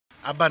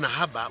Haba na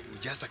haba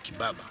ujaza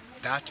kibaba.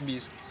 That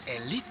means a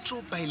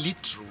little by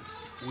little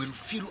will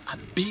fill a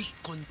big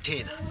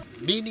container.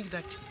 Meaning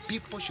that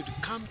people should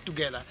come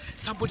together,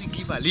 somebody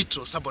give a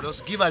little, somebody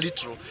else give a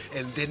little,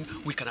 and then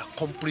we can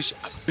accomplish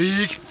a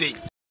big thing.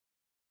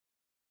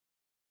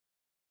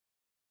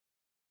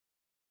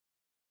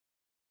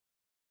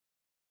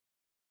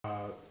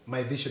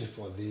 My vision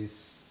for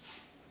this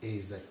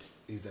is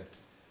that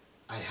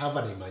I have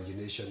an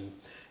imagination,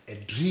 a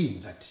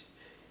dream that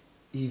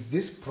if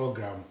this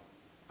program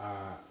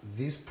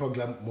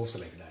moves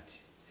like that,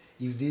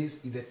 if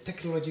the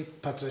technology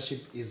partnership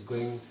is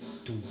going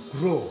to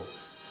grow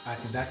at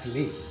that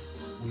rate,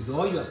 with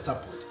all your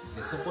support,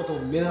 the support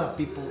of many other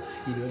people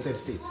in the United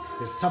States,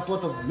 the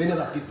support of many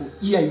other people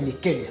here in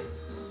Kenya,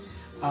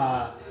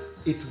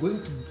 it's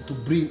going to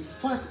bring,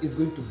 first it's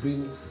going to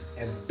bring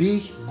a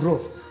big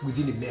growth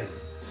within Meru.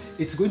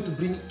 It's going to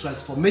bring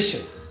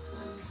transformation.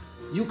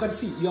 You can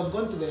see, you have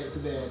gone to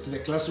the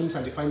classrooms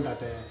and you find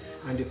that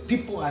and the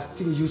people are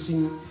still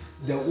using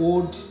the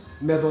old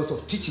methods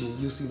of teaching,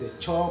 using the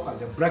chalk and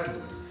the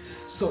blackboard.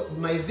 So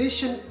my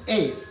vision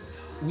is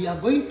we are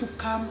going to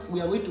come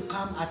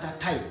at a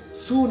time,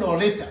 sooner or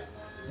later,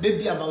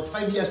 maybe about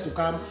 5 years to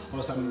come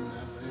or some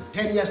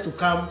 10 years to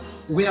come,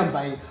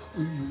 whereby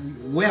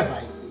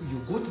you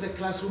go to the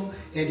classroom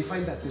and you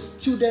find that the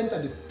students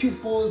and the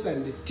pupils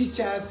and the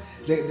teachers,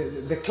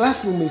 the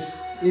classroom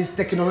is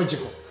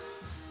technological.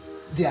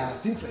 There are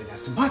things like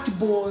smart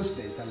boards,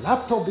 there's a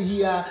laptop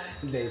here,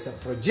 there's a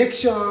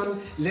projection,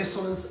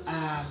 lessons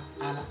are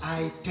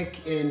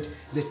high-tech, and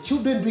the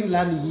children bring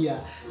learning here.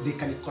 They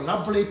can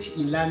collaborate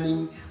in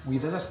learning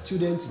with other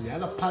students in the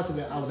other parts of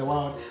the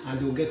world, and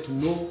they will get to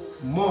know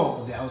more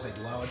of the outside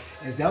world,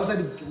 as the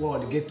outside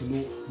world get to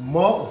know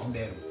more of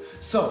Meru.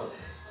 So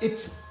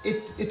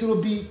it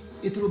will be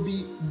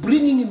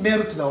bringing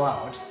Meru to the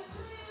world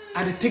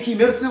and taking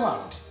Meru to the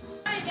world.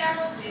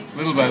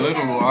 Little by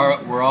little,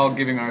 we're all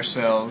giving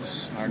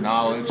ourselves, our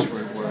knowledge,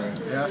 we're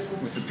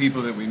with the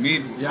people that we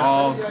meet,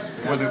 all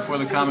for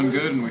the common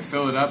good, and we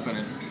fill it up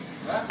and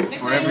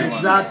for everyone.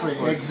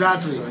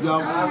 Exactly.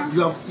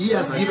 He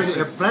has given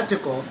a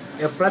practical,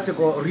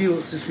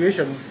 real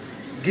situation,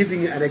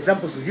 giving an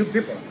example to you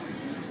people.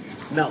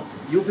 Now,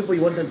 you people,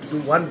 you want them to do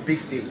one big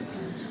thing.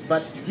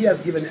 But he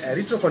has given a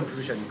retro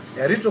contribution,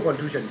 and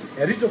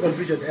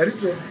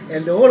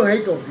the whole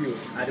height of you,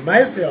 and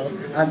myself,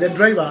 and the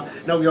driver,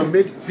 now we have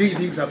made big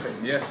things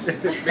happen. Yes,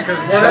 because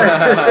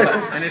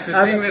and it's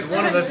a thing that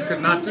one of us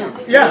could not do.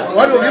 Yeah,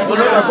 one of you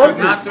could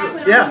not do.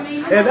 Yeah,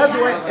 and that's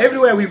why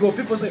everywhere we go,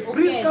 people say,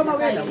 please come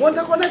again, I want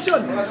a connection,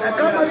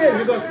 come again,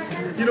 because,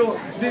 you know,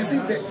 they see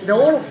the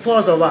whole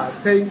force of us,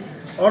 saying,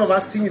 all of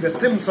us singing the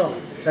same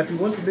song, that we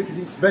want to make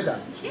things better.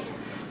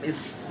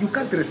 You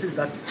can't resist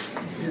that.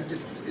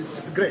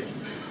 It's great.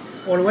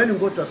 Or when you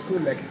go to a school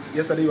like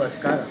yesterday you were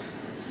at Kara,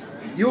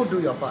 you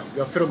do your part.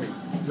 You are filming,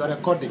 you are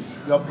recording,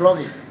 you are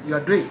blogging, you are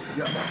doing,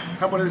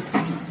 somebody is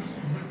teaching.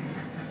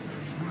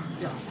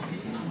 Yeah,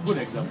 good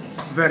example.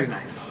 Very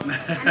nice.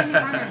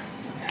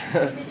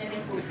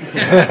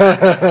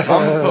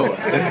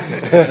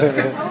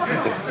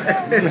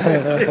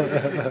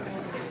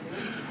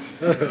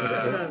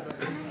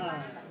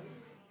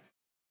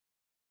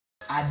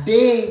 A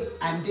day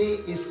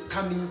is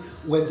coming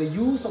when the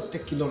use of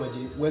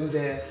technology, when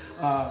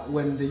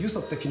the use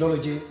of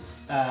technology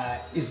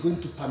is going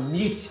to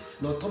permeate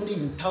not only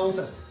in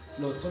towns,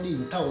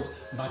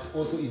 but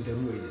also in the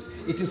rural areas.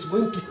 It is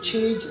going to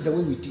change the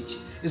way we teach.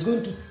 It's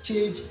going to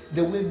change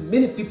the way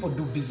many people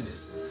do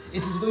business.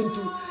 It is going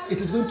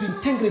to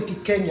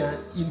integrate Kenya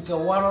into the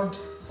world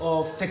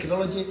of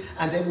technology,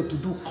 and they're able to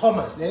do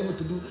commerce. They're able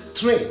to do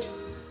trade.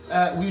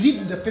 We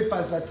read in the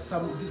papers that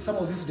some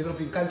of these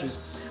developing countries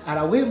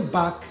are way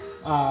back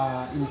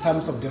in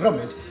terms of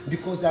development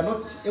because they are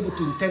not able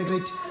to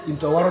integrate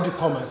into world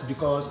commerce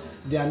because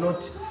they are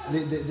not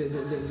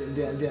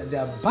they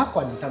are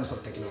backward in terms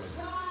of technology.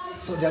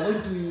 So they are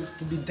going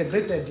to be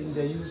integrated in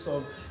the use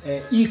of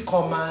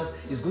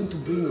e-commerce. Is going to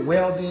bring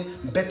wealthy,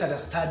 better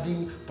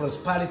understanding,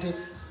 prosperity,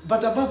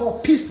 but above all,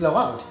 peace to the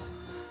world.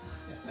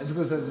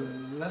 Because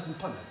that's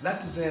important.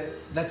 That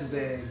is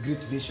the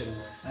great vision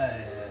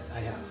I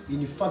have.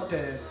 In fact,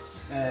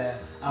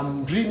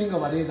 I'm dreaming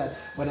of a day that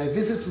when I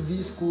visit to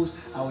these schools,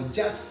 I will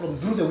just from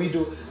through the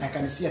window, I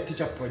can see a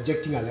teacher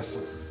projecting a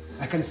lesson.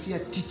 I can see a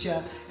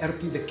teacher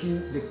helping the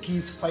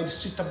kids find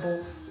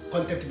suitable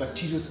content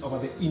materials over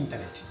the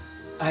internet.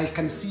 I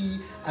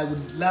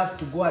would love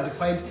to go and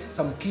find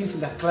some kids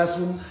in the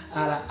classroom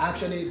are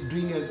actually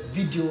doing a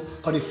video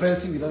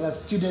conferencing with other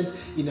students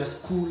in a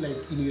school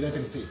like in the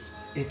United States.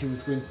 It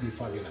was going to be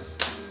fabulous.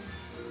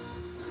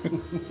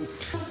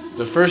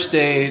 The first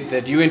day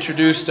that you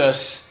introduced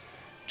us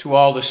to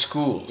all the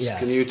schools, yes.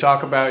 Can you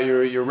talk about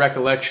your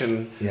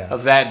recollection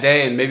of that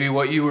day and maybe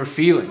what you were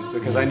feeling?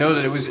 Because I know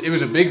that it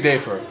was a big day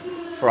for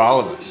all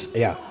of us.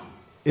 Yeah,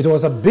 it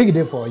was a big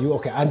day for you,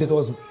 okay, and it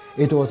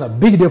was a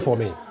big day for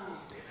me.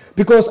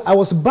 Because I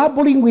was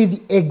bubbling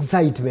with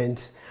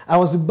excitement, I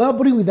was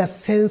bubbling with a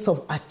sense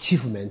of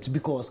achievement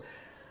because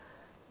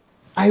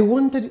I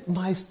wanted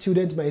my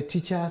students, my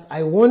teachers,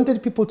 I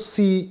wanted people to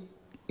see,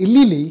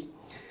 really,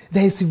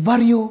 there is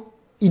value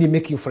in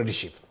making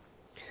friendship.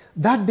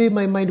 That day,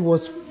 my mind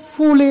was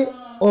fully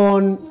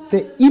on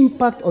the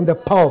impact on the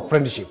power of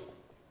friendship.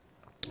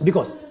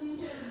 Because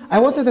I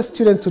wanted the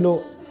students to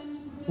know,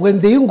 when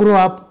they grow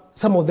up,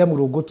 some of them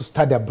will go to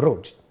study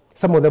abroad.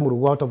 Some of them will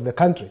go out of the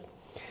country.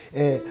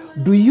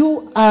 Do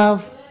you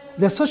have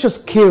the social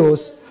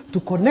skills to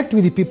connect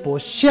with the people,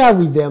 share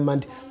with them,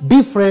 and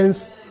be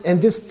friends,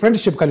 and this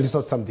friendship can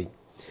result something?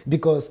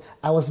 Because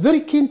I was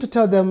very keen to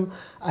tell them,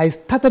 I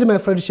started my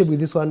friendship with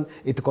this one,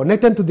 it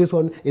connected to this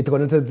one, it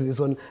connected to this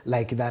one,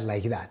 like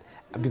that.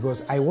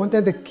 Because I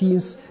wanted the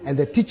kids and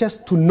the teachers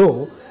to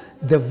know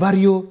the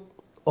value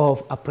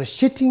of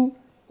appreciating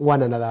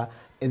one another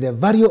and the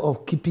value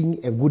of keeping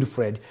a good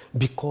friend,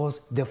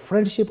 because the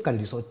friendship can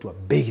result to a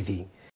big thing.